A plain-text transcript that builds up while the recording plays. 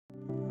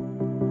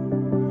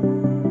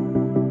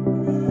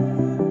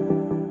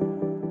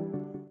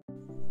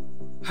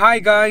Hi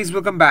guys,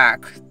 welcome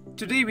back.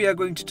 Today we are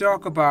going to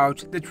talk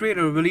about the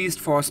trailer released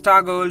for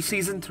Stargirl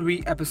Season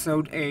 3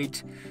 Episode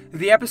 8.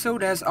 The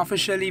episode has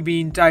officially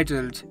been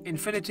titled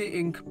Infinity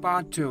Inc.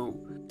 Part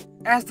 2.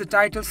 As the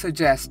title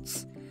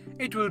suggests,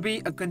 it will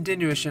be a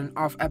continuation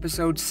of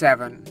Episode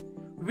 7.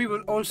 We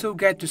will also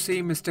get to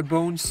see Mr.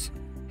 Bones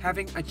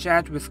having a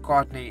chat with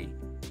Courtney.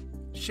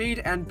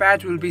 Shade and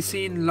Pat will be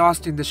seen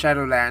lost in the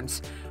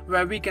Shadowlands,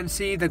 where we can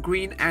see the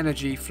green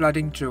energy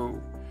flooding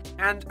through.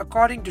 And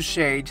according to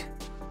Shade,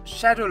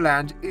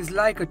 Shadowland is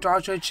like a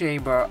torture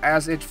chamber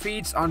as it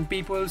feeds on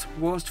people's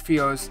worst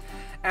fears,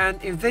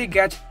 and if they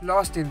get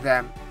lost in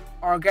them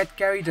or get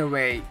carried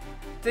away,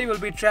 they will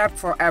be trapped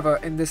forever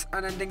in this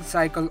unending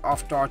cycle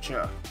of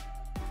torture.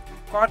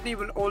 Courtney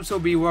will also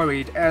be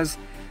worried as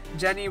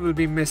Jennie will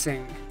be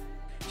missing.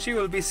 She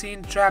will be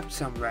seen trapped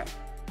somewhere.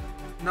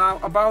 Now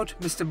about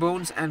Mr.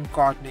 Bones and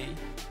Courtney.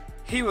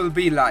 He will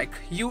be like,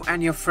 you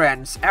and your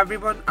friends,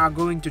 everyone are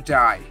going to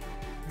die.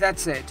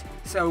 That's it.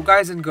 So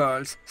guys and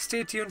girls,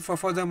 stay tuned for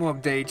further more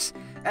updates,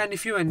 and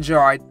if you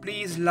enjoyed,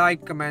 please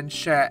like, comment,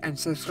 share and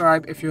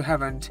subscribe if you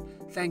haven't.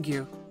 Thank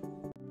you.